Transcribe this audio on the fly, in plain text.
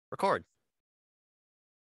Record.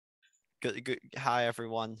 Good. Hi,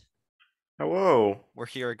 everyone. Hello. We're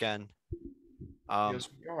here again. Um, Yes,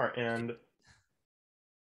 we are. And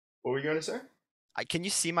what were you going to say? can you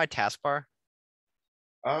see my taskbar?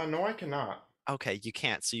 No, I cannot. Okay, you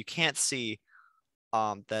can't. So you can't see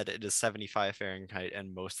that it is 75 Fahrenheit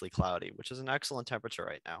and mostly cloudy, which is an excellent temperature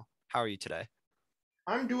right now. How are you today?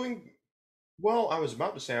 I'm doing well. I was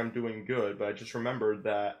about to say I'm doing good, but I just remembered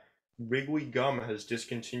that Wrigley gum has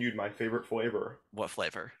discontinued my favorite flavor. What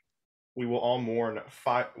flavor? We will all mourn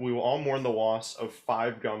the loss of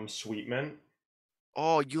five gum sweet mint.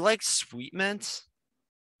 Oh, you like sweet mint?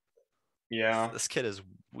 Yeah, This kid is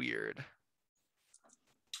weird.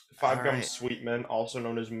 All five gum right. sweet mint, also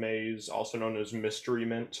known as maize, also known as mystery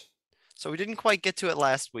mint. So we didn't quite get to it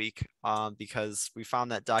last week, because we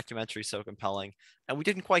found that documentary so compelling, and we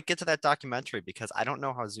didn't quite get to that documentary because I don't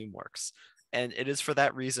know how Zoom works, and it is for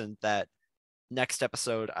that reason that next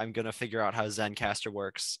episode, I'm gonna figure out how Zencastr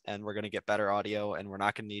works, and we're gonna get better audio, and we're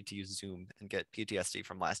not gonna need to use Zoom and get PTSD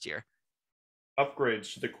from last year.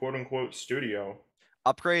 Upgrades to the quote unquote studio.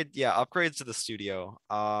 Upgrades to the studio.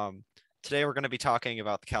 Today we're gonna be talking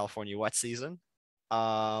about the California wet season.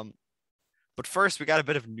 Um, but first, we got a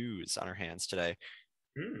bit of news on our hands today.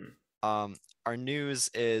 Hmm. Um, our news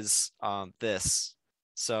is this.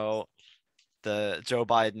 So the Joe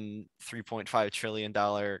Biden $3.5 trillion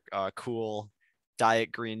cool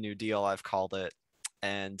diet green new deal, I've called it,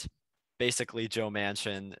 and basically Joe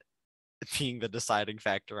Manchin being the deciding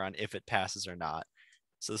factor on if it passes or not.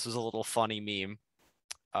 So this was a little funny meme,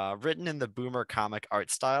 written in the boomer comic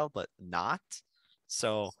art style, but not.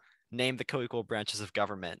 So name the co-equal branches of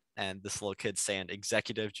government, and this little kid saying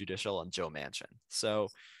executive, judicial, and Joe Manchin. So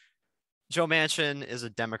Joe Manchin is a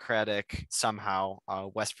Democratic somehow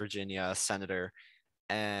West Virginia senator,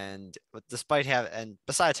 and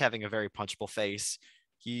besides having a very punchable face,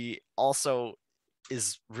 he also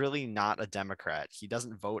is really not a Democrat. He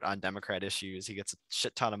doesn't vote on Democrat issues. He gets a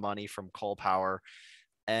shit ton of money from coal power.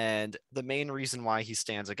 And the main reason why he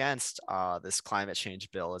stands against this climate change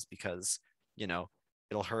bill is because, you know,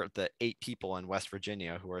 it'll hurt the 8 people in West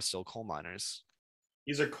Virginia who are still coal miners.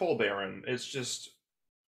 He's a coal baron.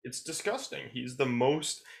 It's disgusting. He's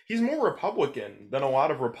more Republican than a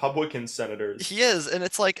lot of Republican senators. He is, and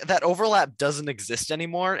it's like that overlap doesn't exist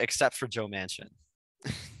anymore except for Joe Manchin.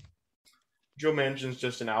 Joe Manchin's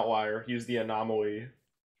just an outlier. He's the anomaly.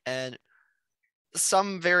 And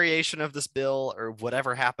some variation of this bill or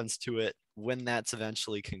whatever happens to it when that's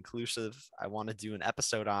eventually conclusive, I want to do an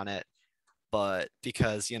episode on it. But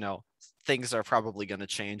because, things are probably going to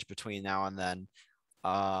change between now and then.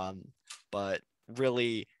 Um, but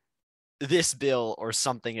really, this bill or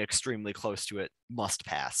something extremely close to it must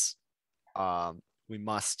pass. We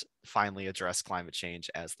must finally address climate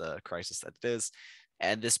change as the crisis that it is.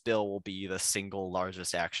 And this bill will be the single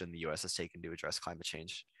largest action the US has taken to address climate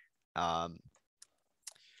change. Um,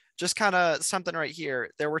 just kind of something right here.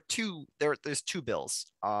 There's two bills.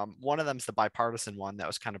 One of them is the bipartisan one that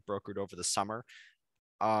was kind of brokered over the summer.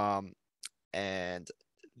 Um, and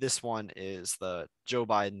this one is the Joe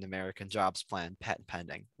Biden American Jobs Plan patent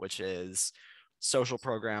pending, which is social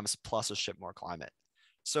programs plus a ship more climate.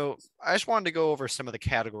 So I just wanted to go over some of the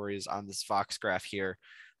categories on this Vox graph here,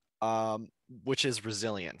 um, which is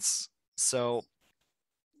resilience. So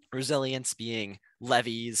resilience being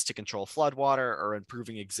levees to control floodwater or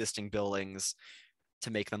improving existing buildings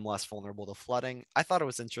to make them less vulnerable to flooding. I thought it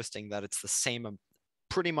was interesting that it's the same,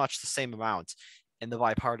 pretty much the same amount in the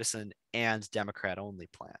bipartisan and Democrat only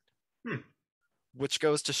plan, Hmm. which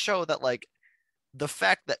goes to show that, like, the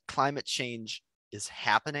fact that climate change is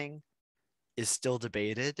happening is still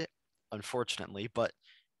debated, unfortunately, but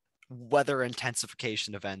weather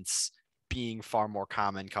intensification events being far more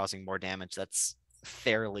common, causing more damage, that's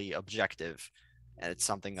fairly objective. And it's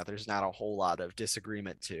something that there's not a whole lot of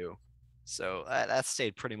disagreement to. So that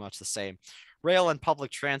stayed pretty much the same. Rail and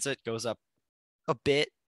public transit goes up a bit.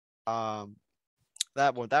 Um,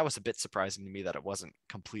 that was a bit surprising to me that it wasn't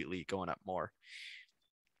completely going up more.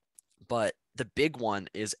 But the big one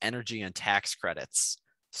is energy and tax credits.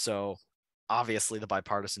 So obviously, the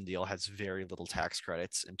bipartisan deal has very little tax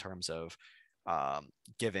credits in terms of um,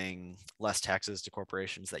 giving less taxes to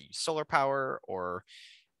corporations that use solar power or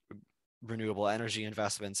renewable energy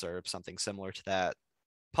investments or something similar to that.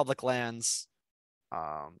 Public lands,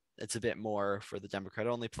 it's a bit more for the Democrat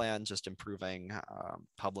only plan, just improving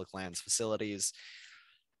public lands facilities.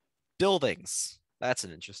 Buildings, that's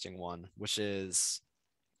an interesting one, which is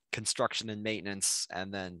construction and maintenance,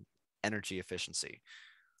 and then energy efficiency.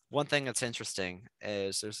 One thing that's interesting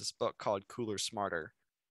is there's this book called Cooler Smarter,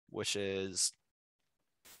 which is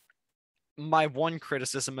my one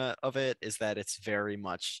criticism of it is that it's very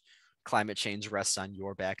much climate change rests on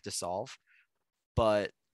your back to solve.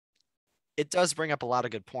 But it does bring up a lot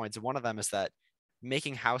of good points. One of them is that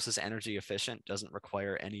making houses energy efficient doesn't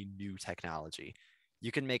require any new technology.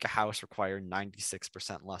 You can make a house require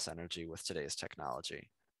 96% less energy with today's technology.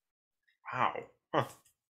 Wow. Huh.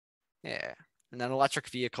 Yeah. And then electric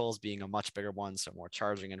vehicles being a much bigger one, so more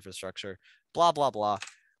charging infrastructure, blah, blah, blah.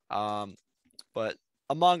 But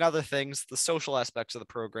among other things, the social aspects of the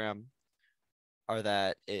program are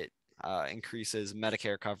that it increases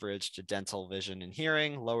Medicare coverage to dental, vision, and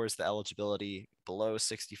hearing, lowers the eligibility below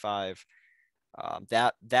 65.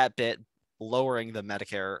 That bit, lowering the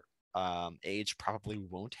Medicare age probably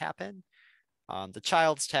won't happen. The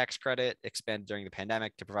child's tax credit expanded during the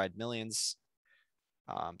pandemic to provide millions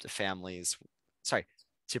to families. Sorry,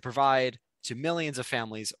 to provide to millions of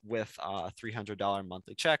families with $300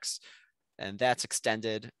 monthly checks, and that's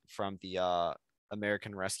extended from the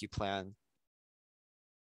American Rescue Plan.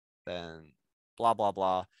 Then blah blah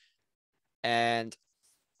blah. And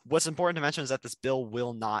what's important to mention is that this bill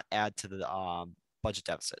will not add to the budget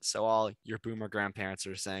deficit. So all your boomer grandparents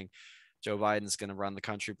are saying Joe Biden's going to run the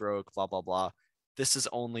country broke, blah blah blah. This is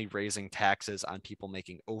only raising taxes on people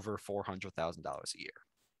making over $400,000 a year.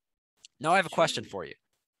 Now I have a question for you.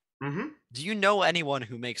 Mm-hmm. Do you know anyone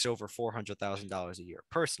who makes over $400,000 a year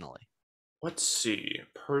personally? Let's see.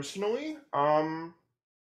 Personally,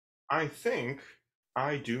 I think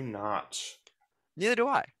I do not. Neither do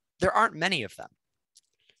I. There aren't many of them.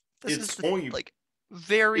 This is It's the only like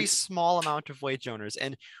very it's small amount of wage owners,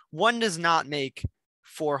 and one does not make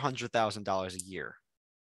 $400,000 a year.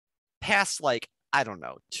 Past like I don't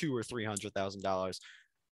know, $200,000 or $300,000,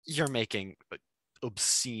 you're making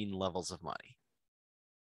obscene levels of money.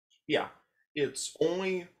 yeah. It's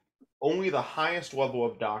only the highest level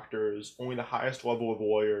of doctors, only the highest level of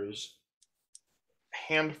lawyers,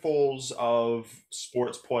 handfuls of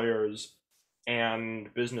sports players,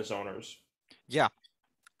 and business owners. Yeah.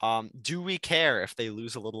 Do we care if they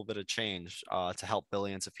lose a little bit of change to help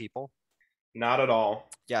billions of people? Not at all.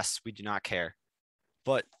 Yes, we do not care.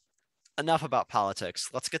 But enough about politics.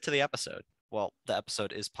 Let's get to the episode. Well, the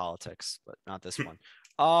episode is politics, but not this one.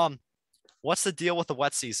 Um, what's the deal with the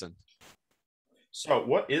wet season? So,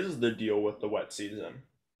 what is the deal with the wet season?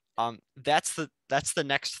 That's the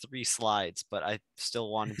next three slides, but I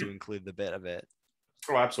still wanted to include the bit of it.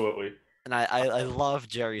 Oh, absolutely. And I love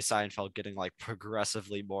Jerry Seinfeld getting like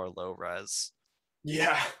progressively more low res.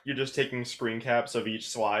 Yeah, you're just taking screen caps of each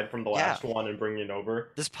slide from the Yeah, last one and bringing it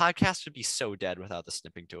over. this podcast would be so dead without the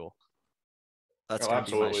snipping tool. That's Oh, gonna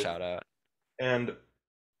be my absolutely. shout out. And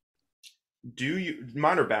do you,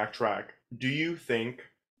 minor backtrack, do you think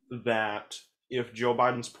that if Joe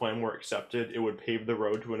Biden's plan were accepted, it would pave the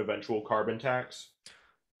road to an eventual carbon tax?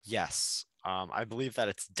 Yes, I believe that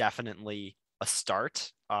it's definitely a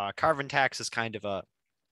start. Carbon tax is kind of a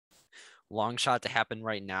long shot to happen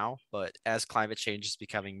right now, but as climate change is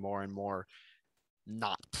becoming more and more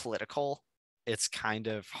not political, it's kind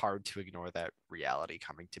of hard to ignore that reality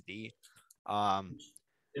coming to be. Um,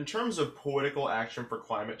 In terms of political action for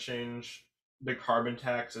climate change, the carbon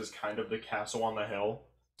tax is kind of the castle on the hill.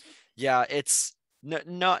 yeah, it's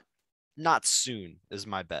not soon is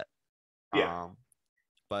my bet. Yeah, Um,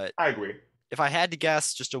 but I agree. if I had to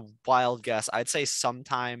guess, just a wild guess, I'd say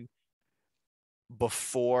sometime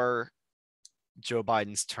before Joe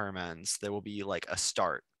Biden's term ends, there will be like a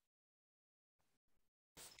start.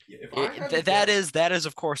 If I had to That guess, is that is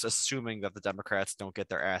of course assuming that the Democrats don't get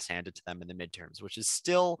their ass handed to them in the midterms, which is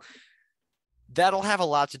still that'll have a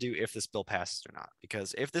lot to do if this bill passes or not.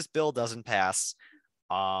 Because if this bill doesn't pass,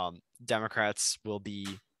 Democrats will be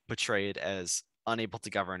portrayed as unable to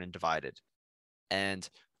govern and divided. And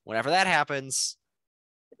whenever that happens,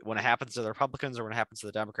 when it happens to the Republicans or when it happens to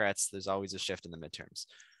the Democrats, there's always a shift in the midterms.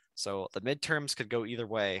 So the midterms could go either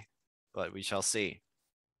way, but we shall see.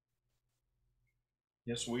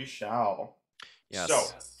 yes, we shall. So,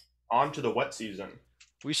 Yes, on to the wet season.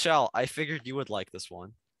 we shall. I figured you would like this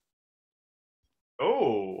one.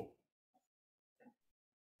 Oh,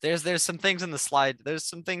 There's some things in the slide. There's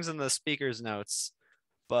some things in the speaker's notes,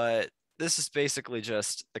 but this is basically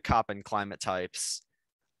just the COP and climate types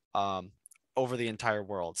um, over the entire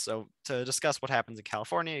world. So to discuss what happens in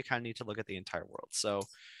California, you kind of need to look at the entire world. So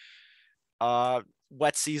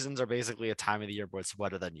wet seasons are basically a time of the year where it's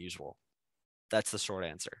wetter than usual. That's the short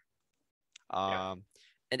answer. yeah.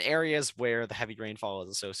 In areas where the heavy rainfall is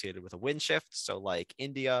associated with a wind shift, so like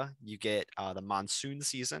India, you get the monsoon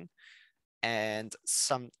season, and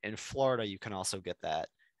some in Florida, you can also get that.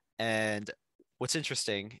 And what's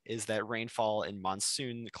interesting is that rainfall in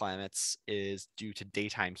monsoon climates is due to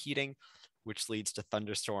daytime heating, which leads to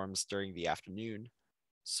thunderstorms during the afternoon.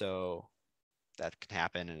 So that can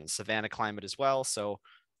happen in a savanna climate as well. So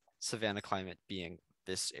savanna climate being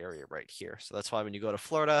this area right here. So that's why when you go to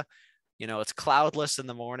Florida, it's cloudless in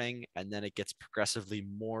the morning, and then it gets progressively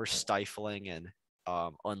more stifling and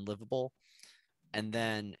unlivable, and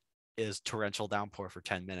then is torrential downpour for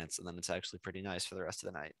 10 minutes, and then it's actually pretty nice for the rest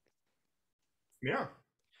of the night. Yeah.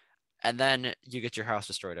 And then you get your house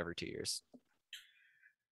destroyed every 2 years.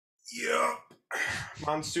 Yep.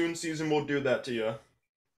 Monsoon season will do that to you.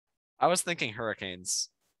 I was thinking hurricanes.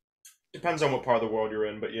 Depends on what part of the world you're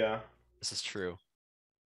in, but yeah. This is true.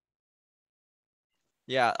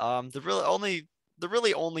 Yeah, the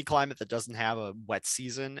really only climate that doesn't have a wet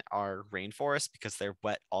season are rainforests because they're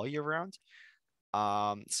wet all year round.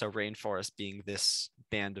 So rainforest being this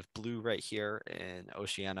band of blue right here in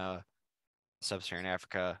Oceania, Sub-Saharan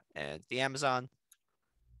Africa, and the Amazon.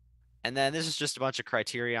 And then this is just a bunch of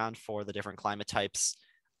criterion for the different climate types.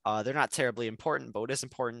 They're not terribly important, but what is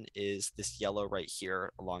important is this yellow right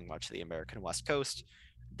here along much of the American West Coast.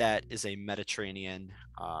 That is a Mediterranean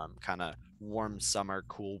kind of warm summer,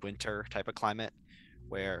 cool winter type of climate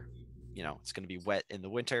where, it's going to be wet in the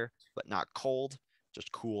winter, but not cold,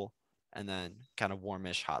 just cool, and then kind of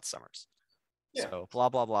warmish hot summers. Yeah. So blah,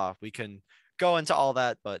 blah, blah. We can go into all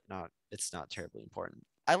that, but it's not terribly important.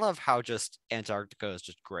 I love how just Antarctica is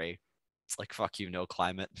just gray. It's like, fuck you, no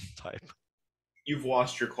climate type. You've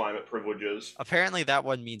lost your climate privileges. Apparently that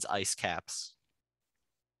one means ice caps.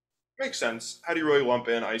 Makes sense. How do you really lump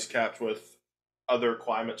in ice caps with other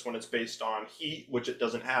climates when it's based on heat, which it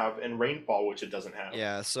doesn't have, and rainfall, which it doesn't have?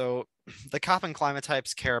 Yeah, so the Köppen climate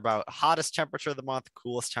types care about hottest temperature of the month,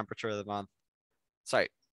 coolest temperature of the month, sorry,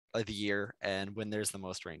 of the year, and when there's the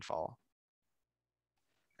most rainfall.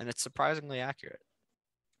 And it's surprisingly accurate.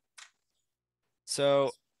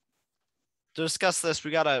 So to discuss this,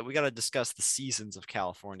 we gotta discuss the seasons of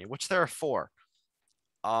California, which there are four.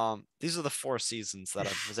 These are the four seasons that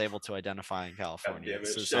I was able to identify in God California. damn it,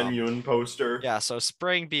 This is Shen Yun poster. yeah, so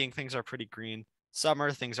spring being things are pretty green,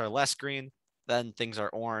 summer things are less green, then things are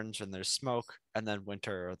orange and there's smoke, and then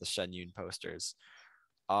winter are the Shenyun posters.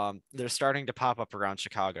 They're starting to pop up around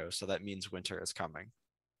Chicago, so that means winter is coming.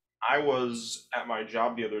 I was at my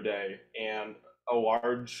job the other day, and a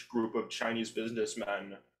large group of Chinese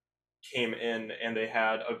businessmen came in, and they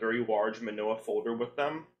had a very large manila folder with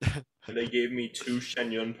them. And they gave me two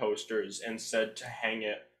Shenyun posters and said to hang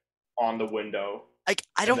it on the window, Like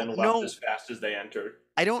I and don't then left know as fast as they entered.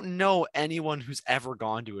 I don't know anyone who's ever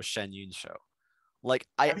gone to a Shenyun show. Like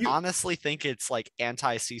I Have you? honestly think it's like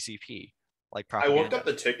anti-CCP, like I looked propaganda. up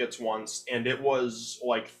the tickets once, and it was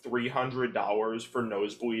like $300 for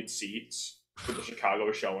nosebleed seats for the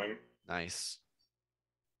Chicago showing. Nice.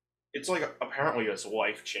 It's like apparently it's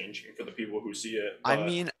life changing for the people who see it. I But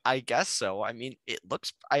mean, I guess so. I mean, it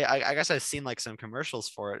looks. I guess I've seen like some commercials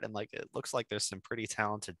for it, and like it looks like there's some pretty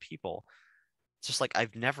talented people. It's just like I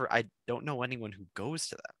don't know anyone who goes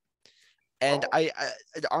to them. And oh,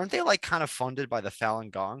 aren't they like kind of funded by the Falun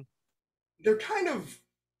Gong? they're kind of.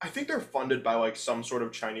 I think they're funded by like some sort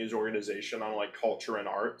of Chinese organization on like culture and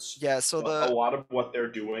arts. Yeah. So But a lot of what they're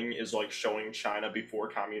doing is like showing China before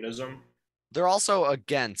communism. they're also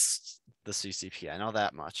against the CCP. I know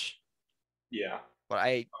that much. Yeah. But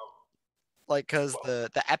I like because Well,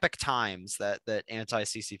 the Epic Times, that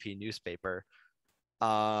anti-CCP newspaper,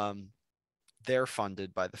 um, they're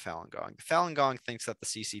funded by the Falun Gong. The Falun Gong thinks that the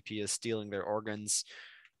CCP is stealing their organs,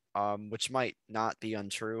 which might not be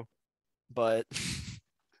untrue, but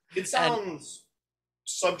it and sounds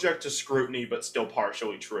subject to scrutiny, but still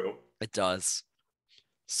partially true. it does.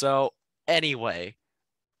 So anyway,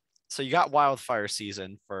 so you got wildfire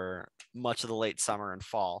season for much of the late summer and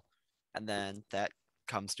fall, and then that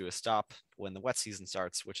comes to a stop when the wet season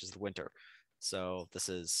starts, which is the winter. So this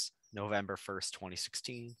is November 1st,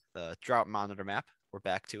 2016, the drought monitor map. We're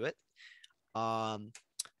back to it. Um,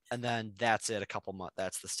 and then that's it. A couple months.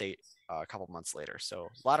 That's the state. A couple months later. So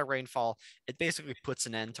a lot of rainfall. It basically puts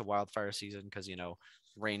an end to wildfire season because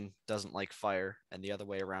rain doesn't like fire, and the other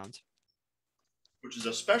way around. Which is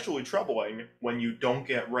especially troubling when you don't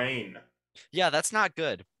get rain. Yeah, that's not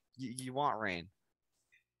good. You want rain.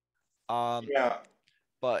 Um, Yeah,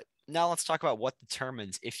 but now let's talk about what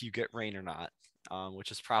determines if you get rain or not,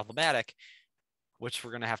 which is problematic. Which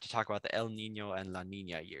we're gonna have to talk about the El Nino and La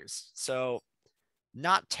Nina years. So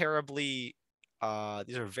not terribly.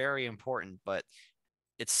 These are very important, but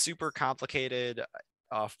it's super complicated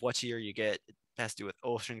of what year you get. It has to do with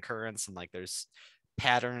ocean currents and like there's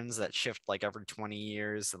patterns that shift like every 20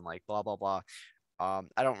 years and like blah blah blah.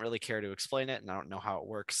 I don't really care to explain it and I don't know how it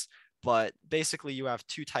works, But basically, you have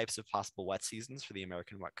two types of possible wet seasons for the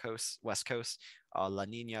American West Coast, La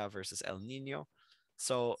Nina versus El Nino.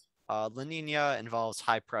 So La Nina involves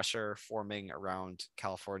high pressure forming around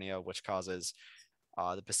California, which causes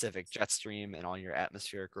the Pacific jet stream and all your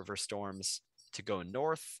atmospheric river storms to go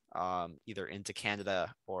north, either into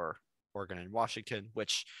Canada or Oregon and Washington,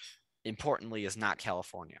 which importantly is not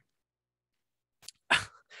California.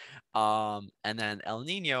 And then El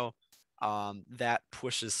Nino, that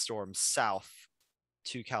pushes storms south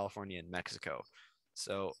to California and Mexico.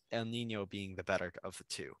 So El Nino being the better of the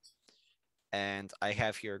two. And I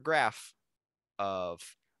have here a graph of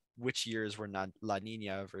which years were La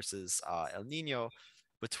Nina versus El Nino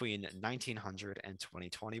between 1900 and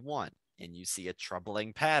 2021. And you see a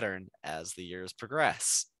troubling pattern as the years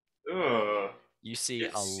progress. Ugh. You see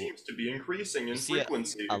It seems to be increasing you in see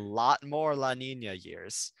frequency. a lot more La Nina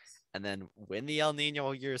years. And then when the El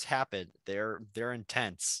Nino years happen, they're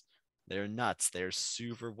intense. They're nuts. They're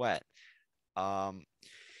super wet. Um,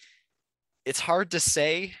 it's hard to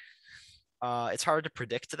say. It's hard to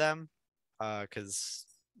predict them because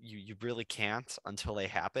you really can't until they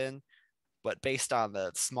happen. But based on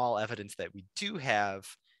the small evidence that we do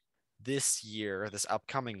have this year, this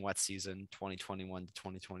upcoming wet season, 2021 to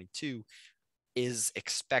 2022, is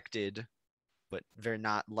expected, but they're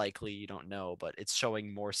not likely. You don't know, but it's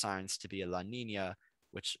showing more signs to be a La Nina,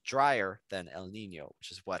 which drier than El Nino, which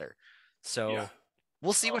is wetter. Yeah. So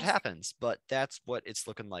we'll see what Um, happens, but that's what it's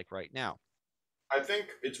looking like right now. I think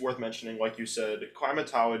it's worth mentioning, like you said,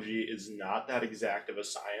 climatology is not that exact of a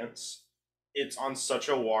science. It's on such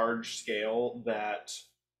a large scale that,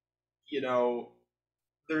 you know,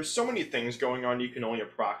 there's so many things going on you can only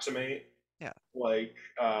approximate. Yeah. Like,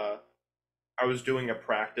 I was doing a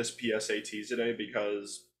practice PSAT today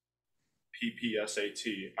because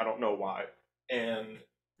PPSAT, I don't know why. And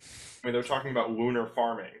I mean, they're talking about lunar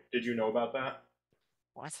farming. Did you know about that?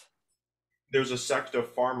 What? There's a sect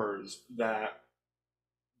of farmers that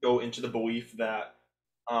go into the belief that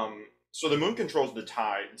so the moon controls the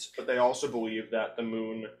tides, but they also believe that the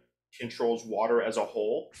moon controls water as a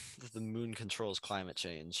whole. The moon controls climate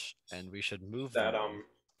change, and we should move the That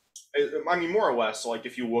moon. I mean, more or less, like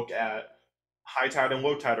if you look at high tide and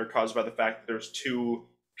low tide are caused by the fact that there's two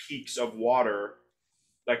peaks of water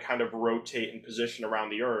that kind of rotate in position around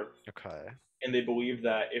the Earth, Okay. and they believe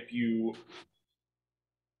that if you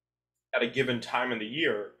at a given time in the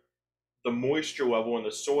year, the moisture level in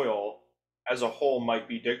the soil as a whole might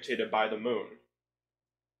be dictated by the moon.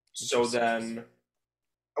 So Interesting. then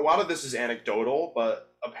a lot of this is anecdotal,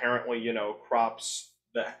 but apparently, crops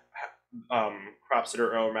that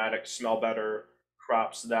are aromatic smell better,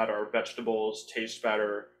 crops that are vegetables taste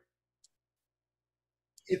better.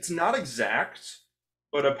 It's not exact,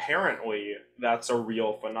 but apparently that's a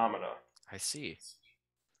real phenomena. I see.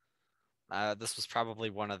 This was probably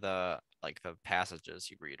one of the the passages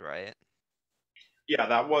you read, right? Yeah,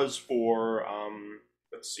 that was for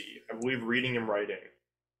let's see, I believe reading and writing.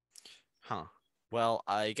 Huh. Well,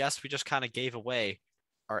 I guess we just kind of gave away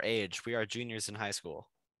our age. We are juniors in high school.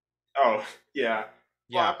 Oh, yeah.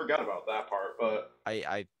 Well, Yeah, I forgot about that part, but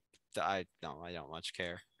I, I no, I don't much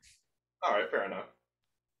care. all right, fair enough.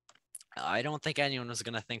 I don't think anyone was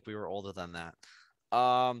gonna think we were older than that.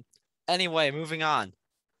 Um. Anyway, moving on.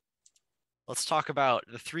 Let's talk about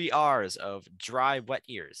the three R's of dry, wet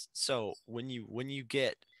years. So when you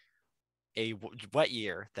get a wet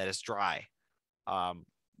year that is dry, um,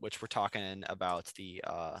 which we're talking about the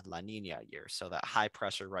La Nina year, so that high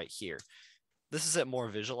pressure right here. This is it more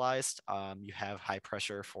visualized. You have high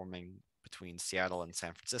pressure forming between Seattle and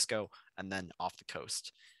San Francisco, and then off the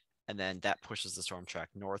coast, and then that pushes the storm track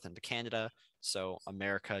north into Canada. So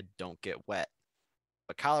America don't get wet,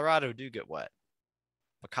 but Colorado do get wet.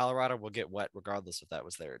 But Colorado will get wet regardless if that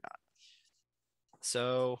was there or not.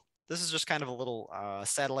 So this is just kind of a little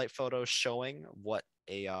satellite photo showing what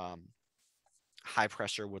a high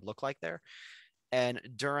pressure would look like there. And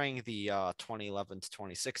during the 2011 to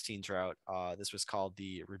 2016 drought, this was called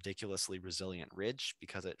the ridiculously resilient ridge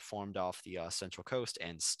because it formed off the central coast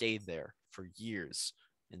and stayed there for years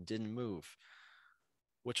and didn't move,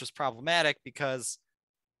 which was problematic because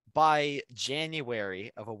by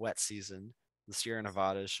January of a wet season, the Sierra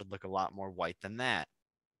Nevadas should look a lot more white than that.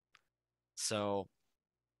 So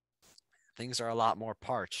things are a lot more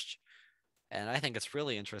parched. And I think it's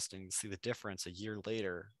really interesting to see the difference a year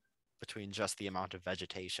later between just the amount of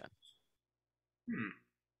vegetation. Hmm.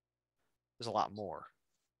 There's a lot more.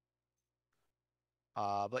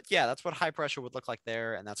 But yeah, that's what high pressure would look like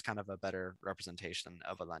there, and that's kind of a better representation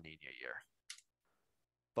of a La Nina year.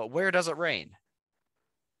 But where does it rain?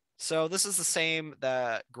 So this is the same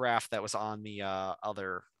graph that was on the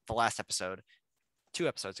other the last episode, 2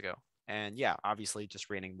 episodes ago. And yeah, obviously just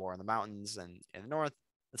raining more in the mountains and in the north.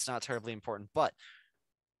 It's not terribly important, but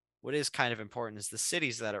what is kind of important is the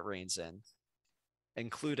cities that it rains in,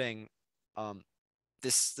 including um,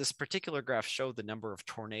 this particular graph showed the number of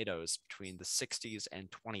tornadoes between the 60s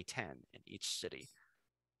and 2010 in each city.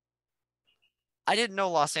 I didn't know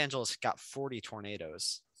Los Angeles got 40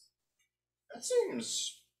 tornadoes. That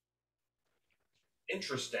seems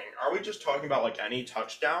interesting. Are we just talking about like any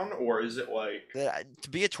touchdown, or is it like, To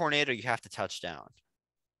be a tornado, you have to touch down.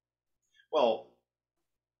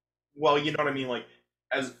 well, you know what I mean, like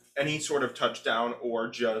as any sort of touchdown, or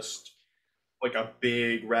just like a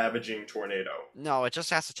big ravaging tornado? No, it just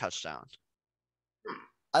has to touch down. Hmm.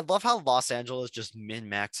 I love how Los Angeles just min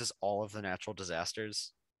maxes all of the natural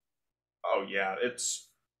disasters. Oh yeah,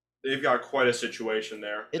 they've got quite a situation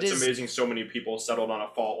there. It It's is amazing so many people settled on a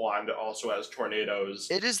fault line that also has tornadoes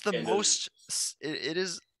it is the and is most it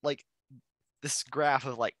is like this graph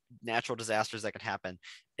of like natural disasters that can happen.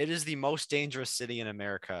 It is the most dangerous city in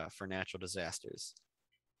America for natural disasters.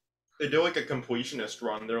 they do like a completionist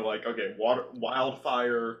run. They're like, okay, water,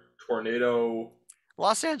 wildfire, tornado.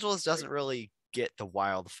 Los Angeles Like, doesn't really get the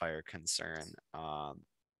wildfire concern.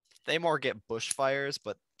 They more get bushfires,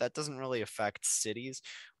 but that doesn't really affect cities.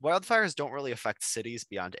 Wildfires don't really affect cities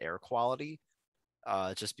beyond air quality,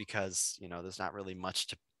 just because there's not really much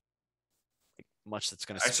that's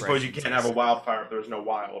going to I spread suppose you into can't the have a city. wildfire if there's no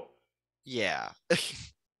wild. Yeah.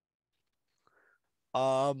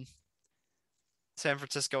 um, San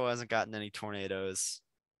Francisco hasn't gotten any tornadoes.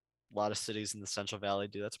 A lot of cities in the Central Valley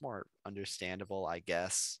do. That's more understandable, I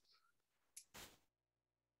guess.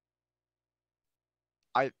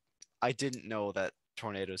 I I didn't know that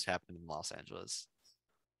tornadoes happen in Los Angeles.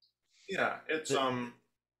 Yeah, it's The,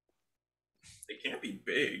 it can't be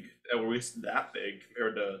big, at least that big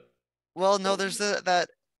compared to well, no, what there's we.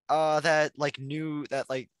 that like new that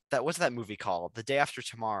like that what's that movie called? The Day After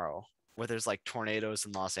Tomorrow, where there's like tornadoes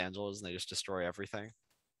in Los Angeles and they just destroy everything.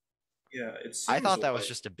 Yeah, it I seems thought that was like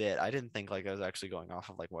just a bit. I didn't think like I was actually going off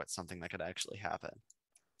of like what something that could actually happen.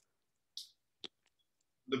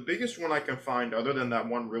 the biggest one I can find, other than that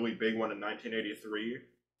one really big one in 1983,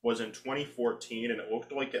 was in 2014, and it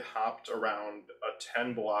looked like it hopped around a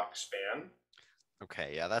 10-block span.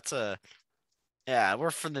 Okay, yeah, yeah,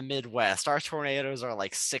 we're from the Midwest. Our tornadoes are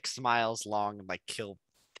like 6 miles long and like kill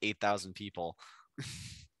 8,000 people.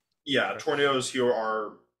 Yeah, tornadoes here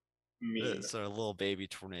are mean. So little baby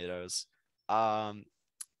tornadoes. Um,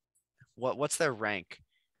 what's their rank?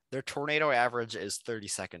 Their tornado average is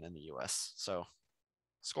 32nd in the U.S. So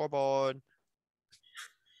scoreboard.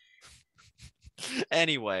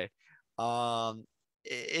 Anyway,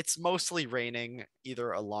 it's mostly raining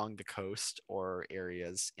either along the coast or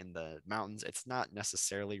areas in the mountains. It's not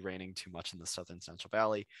necessarily raining too much in the southern Central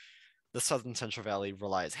Valley. The southern Central Valley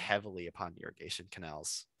relies heavily upon irrigation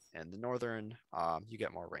canals, and the northern, you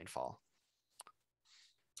get more rainfall.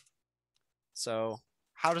 So,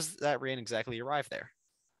 how does that rain exactly arrive there?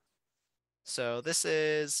 So, this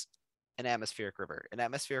is an atmospheric river. An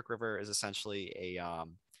atmospheric river is essentially a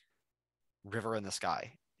river in the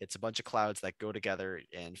sky. It's a bunch of clouds that go together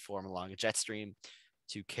and form along a jet stream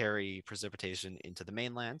to carry precipitation into the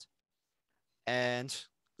mainland. And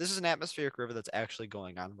this is an atmospheric river that's actually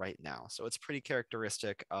going on right now. So it's pretty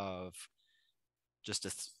characteristic of just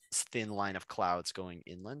a thin line of clouds going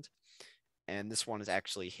inland. And this one is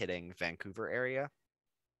actually hitting Vancouver area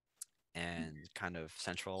and kind of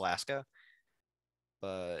central Alaska.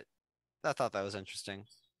 But I thought that was interesting.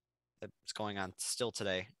 It's going on still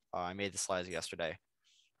today. I made the slides yesterday.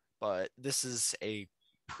 But this is a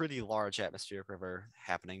pretty large atmospheric river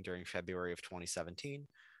happening during February of 2017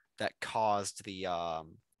 that caused the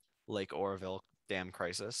Lake Oroville dam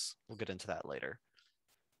crisis. We'll get into that later.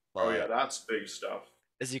 Oh yeah, But that's big stuff.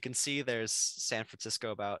 as you can see, there's San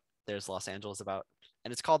Francisco about, there's Los Angeles about,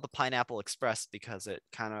 and it's called the Pineapple Express because it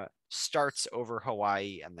kind of starts over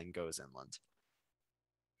Hawaii and then goes inland.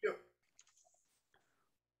 Yep.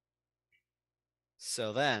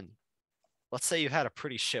 So then, let's say you had a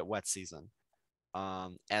pretty shit wet season,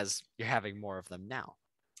 as you're having more of them now.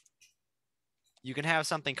 You can have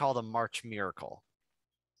something called a March miracle.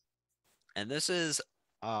 And this is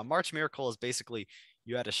March miracle is basically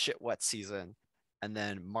you had a shit wet season, and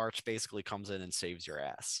then March basically comes in and saves your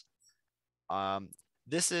ass. Um,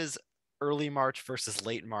 this is early March versus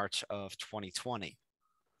late March of 2020.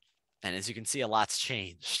 And as you can see, a lot's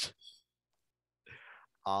changed.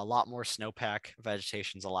 A lot more snowpack,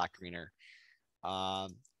 vegetation's a lot greener.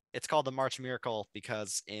 Um, it's called the March Miracle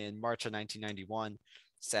because in March of 1991,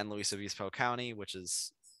 San Luis Obispo County, which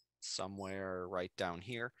is somewhere right down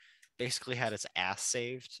here, basically had its ass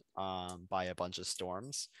saved by a bunch of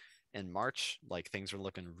storms in March. Like things were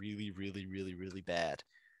looking really, really, really, really bad.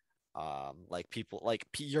 Like people, like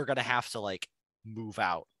you're gonna have to like move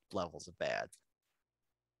out levels of bad.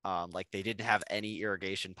 Like they didn't have any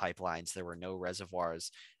irrigation pipelines. There were no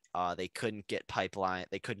reservoirs. They couldn't get pipeline.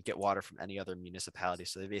 They couldn't get water from any other municipality.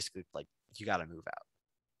 So they basically like you got to move out,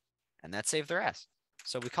 and that saved their ass.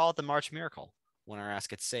 So we call it the March miracle when our ass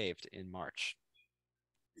gets saved in March.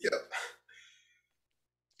 Yeah,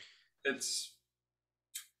 it's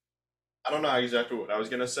I don't know exactly what I was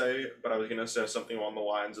gonna say, but I was gonna say something along the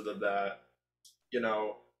lines of that, you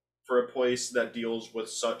know, for a place that deals with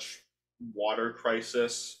such water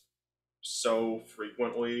crisis so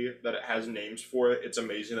frequently that it has names for it, it's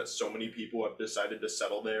amazing that so many people have decided to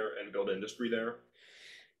settle there and build industry there.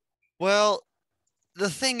 Well, the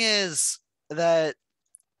thing is that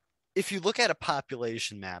if you look at a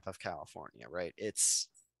population map of California, right, it's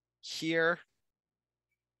here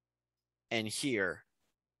and here,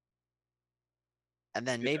 and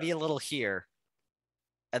then Yeah. maybe a little here,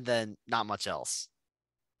 and then not much else.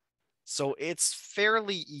 So it's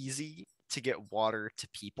fairly easy to get water to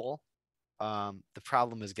people. The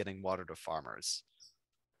problem is getting water to farmers.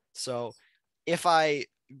 So if I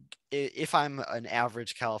if I'm an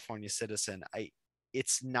average California citizen, I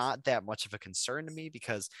it's not that much of a concern to me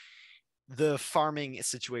because the farming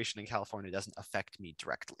situation in California doesn't affect me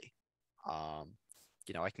directly. Um,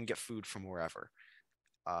 I can get food from wherever.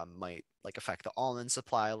 Might like affect the almond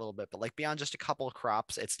supply a little bit, but like beyond just a couple of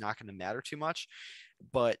crops, it's not going to matter too much.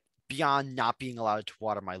 But beyond not being allowed to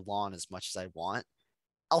water my lawn as much as I want,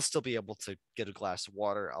 I'll still be able to get a glass of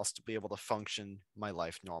water. I'll still be able to function my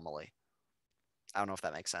life normally. I don't know if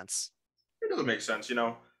that makes sense. It doesn't make sense,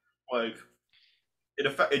 like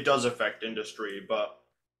it does affect industry, but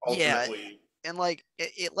Yeah, ultimately, and like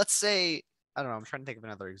let's say I don't know. I'm trying to think of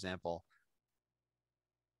another example.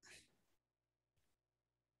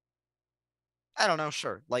 I don't know.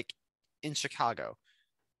 Sure, like in Chicago,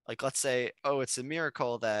 like let's say, oh, it's a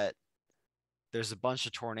miracle that there's a bunch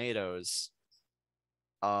of tornadoes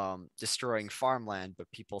destroying farmland,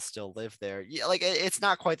 but people still live there. Yeah, like it's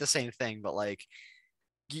not quite the same thing, but like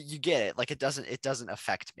you get it. Like it doesn't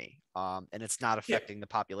affect me. And it's not yeah, affecting the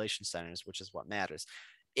population centers, which is what matters.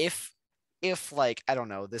 If if like I don't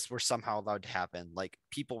know, this were somehow allowed to happen, like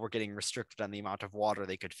people were getting restricted on the amount of water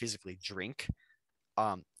they could physically drink,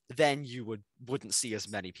 um, then you wouldn't see as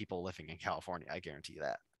many people living in California. I guarantee you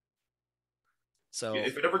that. So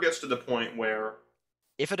if it ever gets to the point where,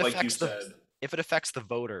 if it like you affects the said, if it affects the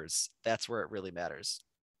voters, that's where it really matters.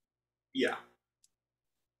 yeah,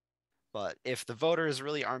 But if the voters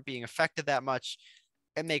really aren't being affected that much,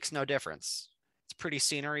 it makes no difference. It's pretty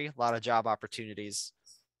scenery, a lot of job opportunities.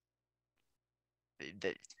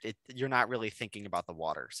 You're not really thinking about the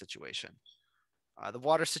water situation. The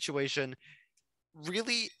water situation,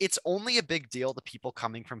 really, it's only a big deal to people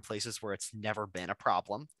coming from places where it's never been a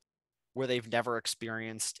problem, where they've never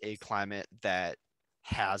experienced a climate that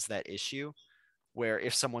has that issue. Where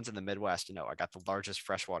if someone's in the Midwest, I got the largest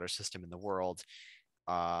freshwater system in the world.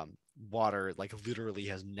 Water like literally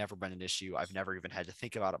has never been an issue. I've never even had to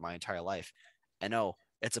think about it my entire life. And no,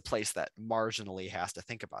 it's a place that marginally has to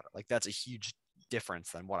think about it. Like that's a huge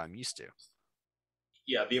difference than what I'm used to.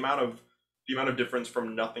 yeah, the amount of difference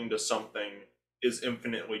from nothing to something is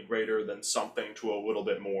infinitely greater than something to a little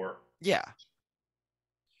bit more. Yeah.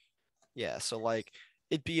 Yeah. So like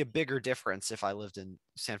it'd be a bigger difference if I lived in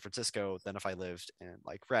San Francisco than if I lived in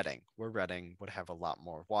like Reading, where Reading would have a lot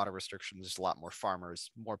more water restrictions, there's a lot more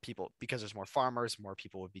farmers, more people because there's more farmers, more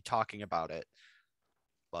people would be talking about it.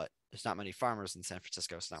 But there's not many farmers in San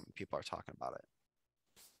Francisco, so not many people are talking about it.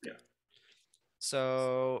 Yeah,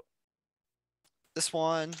 So this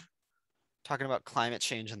one talking about climate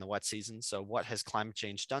change in the wet season. So what has climate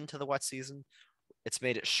change done to the wet season? It's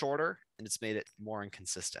made it shorter and it's made it more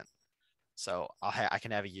inconsistent. So I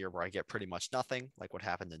can have a year where I get pretty much nothing, like what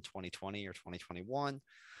happened in 2020 or 2021,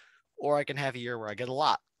 or I can have a year where I get a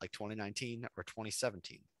lot, like 2019 or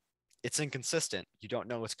 2017. It's inconsistent. You don't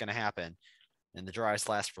know what's going to happen, and the dries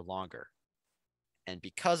last for longer. And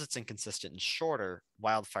because it's inconsistent and shorter,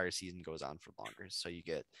 wildfire season goes on for longer. So you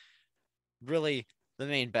get really the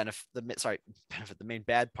main benefit, the main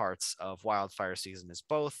bad parts of wildfire season is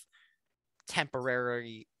both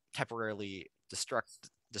temporarily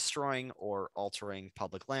destroying or altering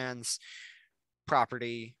public lands,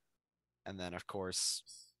 property, and then of course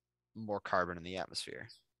more carbon in the atmosphere.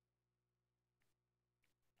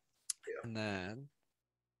 And then,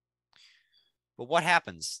 but what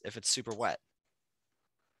happens if it's super wet?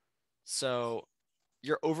 So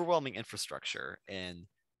you're overwhelming infrastructure, and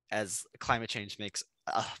as climate change makes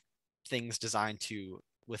things designed to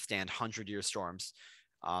withstand 100-year storms.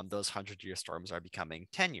 Those 100-year storms are becoming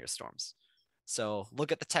 10-year storms. So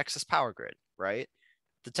look at the Texas power grid, right?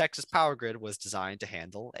 The Texas power grid was designed to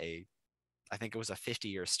handle I think it was a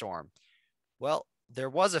 50-year storm. Well, there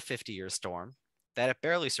was a 50-year storm that it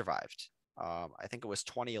barely survived. I think it was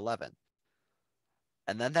 2011.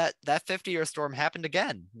 And then that 50-year storm happened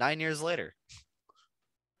again 9 years later. Yep.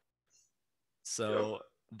 So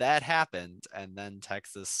that happened, and then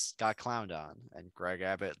Texas got clowned on, and Greg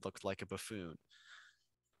Abbott looked like a buffoon.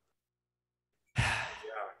 Yeah.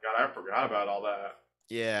 God, I forgot about all that.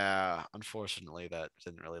 Yeah, unfortunately, that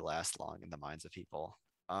didn't really last long in the minds of people.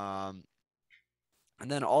 Um, and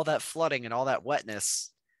then all that flooding and all that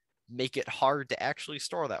wetness make it hard to actually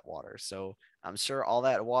store that water. So I'm sure all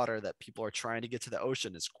that water that people are trying to get to the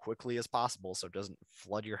ocean as quickly as possible so it doesn't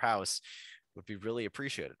flood your house would be really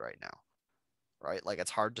appreciated right now, right? Like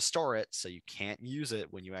it's hard to store it, so you can't use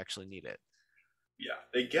it when you actually need it. Yeah,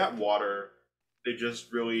 they get water. They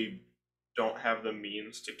just really don't have the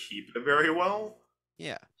means to keep it very well.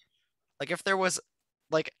 Yeah. Like if there was,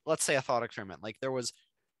 like, let's say a thought experiment, like there was,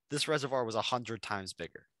 this reservoir was 100 times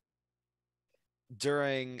bigger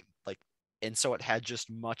during like, and so it had just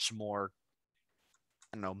much more,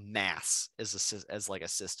 I don't know, mass as like a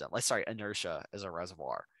system. Like sorry, inertia as a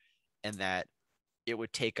reservoir, and that it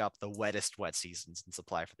would take up the wettest wet seasons and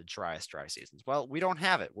supply for the driest dry seasons. Well, we don't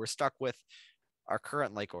have it. We're stuck with our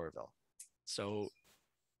current Lake Oroville. So,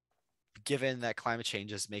 given that climate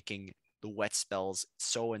change is making the wet spells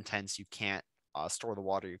so intense you can't store the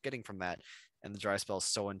water you're getting from that, and the dry spells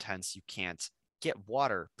so intense you can't get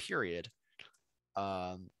water, period,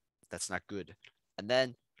 um, that's not good. And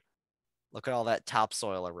then look at all that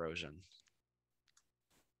topsoil erosion.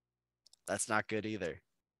 That's not good either.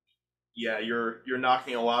 Yeah, you're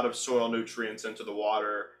knocking a lot of soil nutrients into the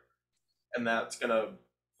water, and that's gonna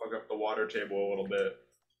fuck up the water table a little bit.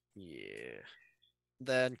 Yeah.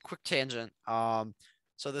 Then quick tangent.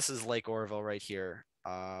 So this is Lake Oroville right here.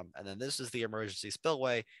 And then this is the emergency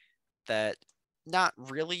spillway that not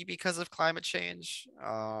really because of climate change.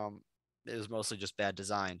 It was mostly just bad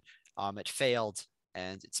design. It failed,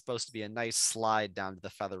 and it's supposed to be a nice slide down to the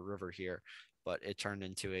Feather River here, but it turned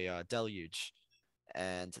into a deluge.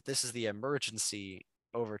 And this is the emergency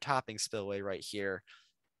overtopping spillway right here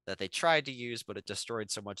that they tried to use, but it destroyed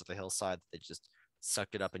so much of the hillside that they just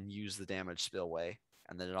sucked it up and used the damaged spillway.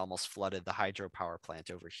 And then it almost flooded the hydropower plant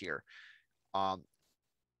over here. Um,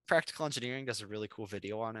 Practical Engineering does a really cool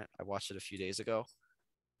video on it. I watched it a few days ago,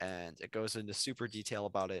 and it goes into super detail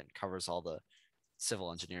about it and covers all the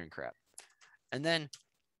civil engineering crap. And then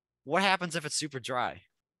what happens if it's super dry?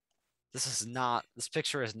 This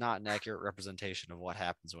picture is not an accurate representation of what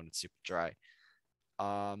happens when it's super dry.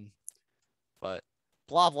 Um, but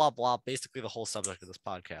blah blah blah. Basically, the whole subject of this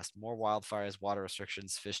podcast: more wildfires, water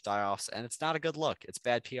restrictions, fish die-offs, and it's not a good look. It's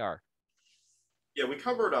bad PR. Yeah, we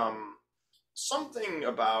covered something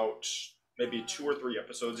about maybe 2 or 3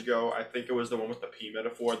 episodes ago. I think it was the one with the pea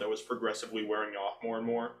metaphor that was progressively wearing off more and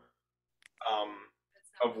more. Um,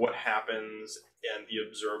 of what happens and the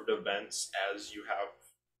observed events as you have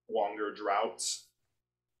longer droughts.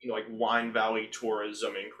 You know, like wine valley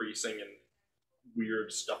tourism increasing and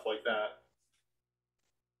weird stuff like that.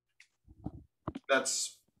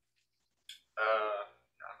 That's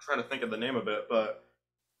I'm trying to think of the name of it, but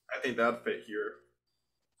I think that'd fit here.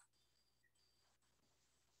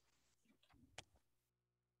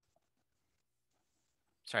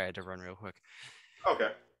 Sorry, I had to run real quick. Okay.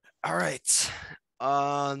 All right.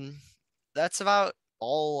 Um, that's about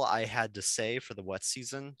all I had to say for the wet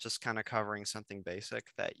season. Just kind of covering something basic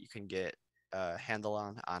that you can get a handle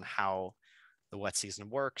on how the wet season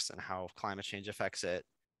works and how climate change affects it.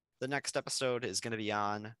 The next episode is going to be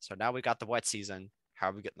on. So now we got the wet season.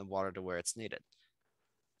 How are we getting the water to where it's needed?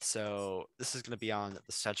 So this is going to be on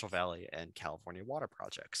the Central Valley and California water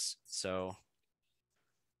projects. So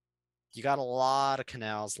you got a lot of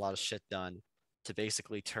canals, a lot of shit done to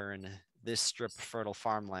basically turn this strip of fertile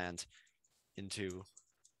farmland into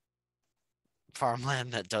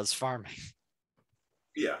farmland that does farming.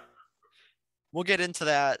 Yeah. We'll get into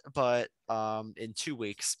that, but in 2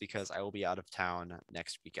 weeks because I will be out of town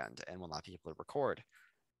next weekend and will not be able to record.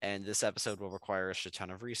 And this episode will require a shit ton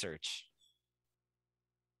of research.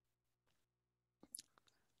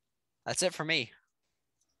 That's it for me.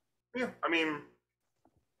 Yeah. I mean,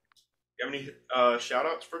 you have any shout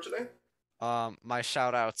outs for today? My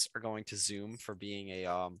shout outs are going to Zoom for being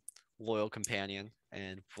a loyal companion,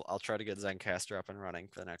 and I'll try to get Zencastr up and running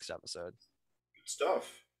for the next episode. Good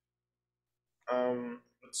stuff.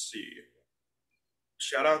 Let's see.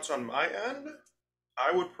 Shout outs on my end.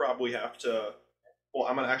 I would probably have to Well,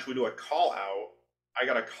 I'm gonna actually do a call out. I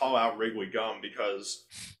gotta call out Wrigley Gum because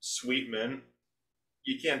Sweet Mint,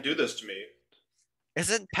 you can't do this to me.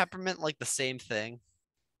 Isn't peppermint like the same thing?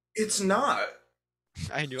 It's not.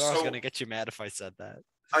 I knew I was gonna So get you mad if I said that.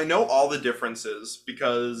 I know all the differences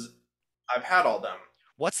because I've had all them.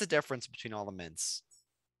 What's the difference between all the mints?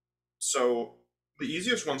 So the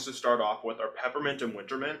easiest ones to start off with are peppermint and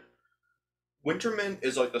wintermint. Wintermint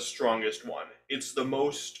is like the strongest one. It's the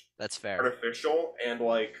most That's fair. artificial and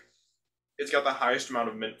like it's got the highest amount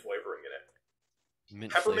of mint flavoring in it.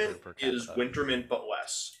 Mint flavor Peppermint per is capita. wintermint but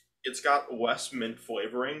less. It's got less mint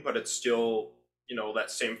flavoring, but it's still,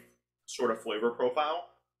 that same sort of flavor profile.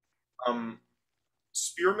 Um,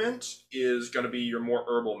 Spearmint is going to be your more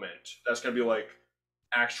herbal mint. That's going to be like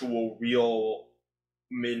actual real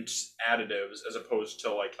mint additives as opposed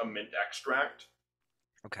to like a mint extract.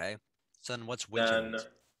 Okay. So then what's winter Then mint?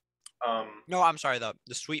 um, No, I'm sorry, the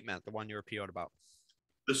sweet mint, the one you were PO'd about.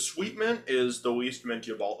 the sweet mint is the least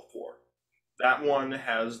minty of all the four. That one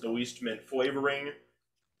has the least mint flavoring,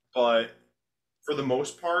 but for the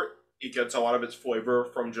most part, it gets a lot of its flavor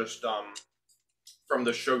from just from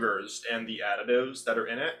the sugars and the additives that are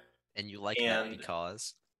in it. And you like that And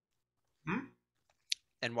because? hmm,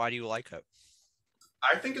 And why do you like it?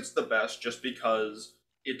 I think it's the best just because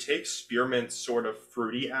it takes spearmint's sort of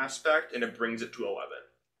fruity aspect and it brings it to 11.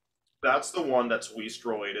 That's the one that's least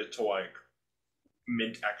related to like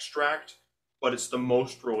mint extract, but it's the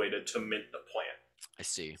most related to mint the plant. I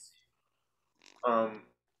see. Um,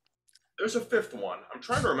 there's a fifth one. I'm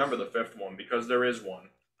trying to remember the fifth one because there is one.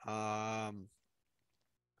 Um,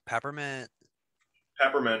 Peppermint.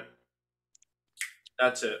 Peppermint.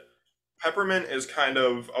 That's it. Peppermint is kind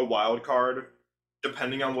of a wild card.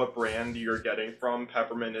 Depending on what brand you're getting from,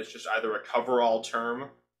 peppermint is just either a cover-all term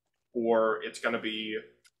or it's going to be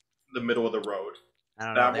the middle of the road. I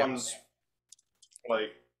don't know. That one's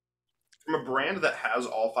like from a brand that has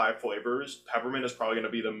all five flavors, peppermint is probably going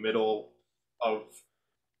to be the middle of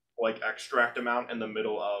like extract amount and the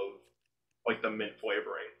middle of like the mint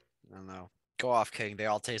flavoring. I don't know. Go off, King. They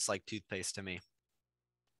all taste like toothpaste to me.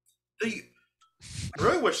 They, I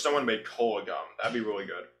really wish someone made cola gum. That'd be really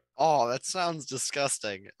good. Oh, that sounds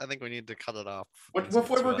disgusting. I think we need to cut it off. What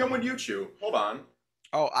flavor gum would you chew? Hold on.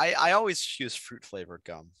 Oh, I always choose fruit flavored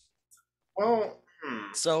gum. Well,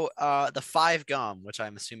 So the five gum, which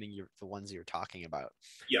I'm assuming you're the ones you're talking about.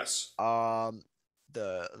 yes.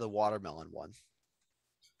 The watermelon one.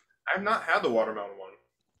 I've not had the watermelon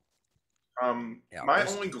one. Yeah, My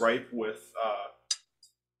only gripe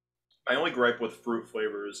with fruit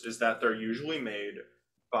flavors is that they're usually made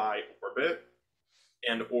by Orbit,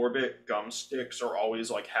 and Orbit gum sticks are always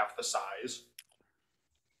like half the size,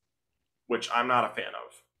 which I'm not a fan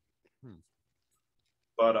of.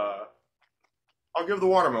 But I'll give the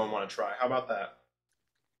watermelon one a try. How about that?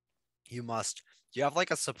 You must. Do you have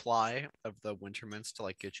like a supply of the winter mints to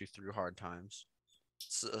like get you through hard times?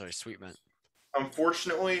 Sorry, sweet mint.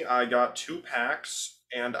 Unfortunately, I got 2 packs,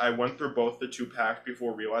 and I went through both the 2 packs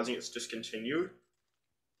before realizing it's discontinued.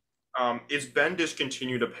 It's been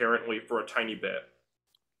discontinued apparently for a tiny bit.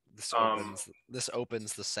 This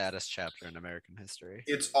opens the saddest chapter in American history.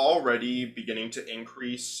 It's already beginning to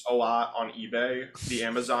increase a lot on eBay. The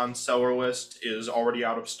Amazon seller list is already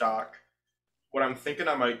out of stock. What I'm thinking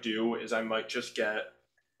I might do is I might just get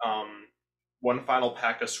one final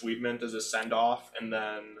pack of Sweet Mint as a send off, and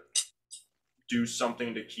then do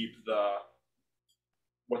something to keep the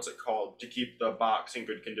to keep the box in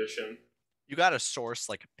good condition. You got to source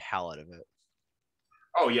like a pallet of it.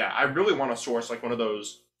 Oh yeah, I really want to source like one of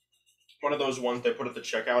those ones they put at the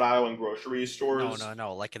checkout aisle in grocery stores.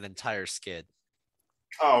 No, like an entire skid.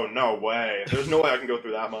 Oh no way! There's no way I can go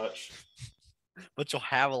through that much. But you'll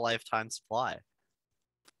have a lifetime supply.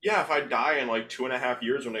 Yeah, if I die in like 2.5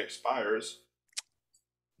 years when it expires.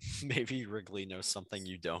 Maybe Wrigley knows something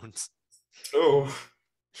you don't. Oh,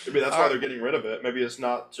 maybe that's why they're getting rid of it. Maybe it's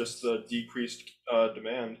not just the decreased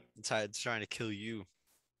demand. It's trying to kill you.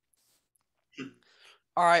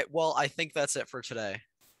 All right, well, I think that's it for today.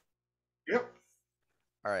 Yep.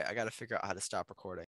 All right, I got to figure out how to stop recording.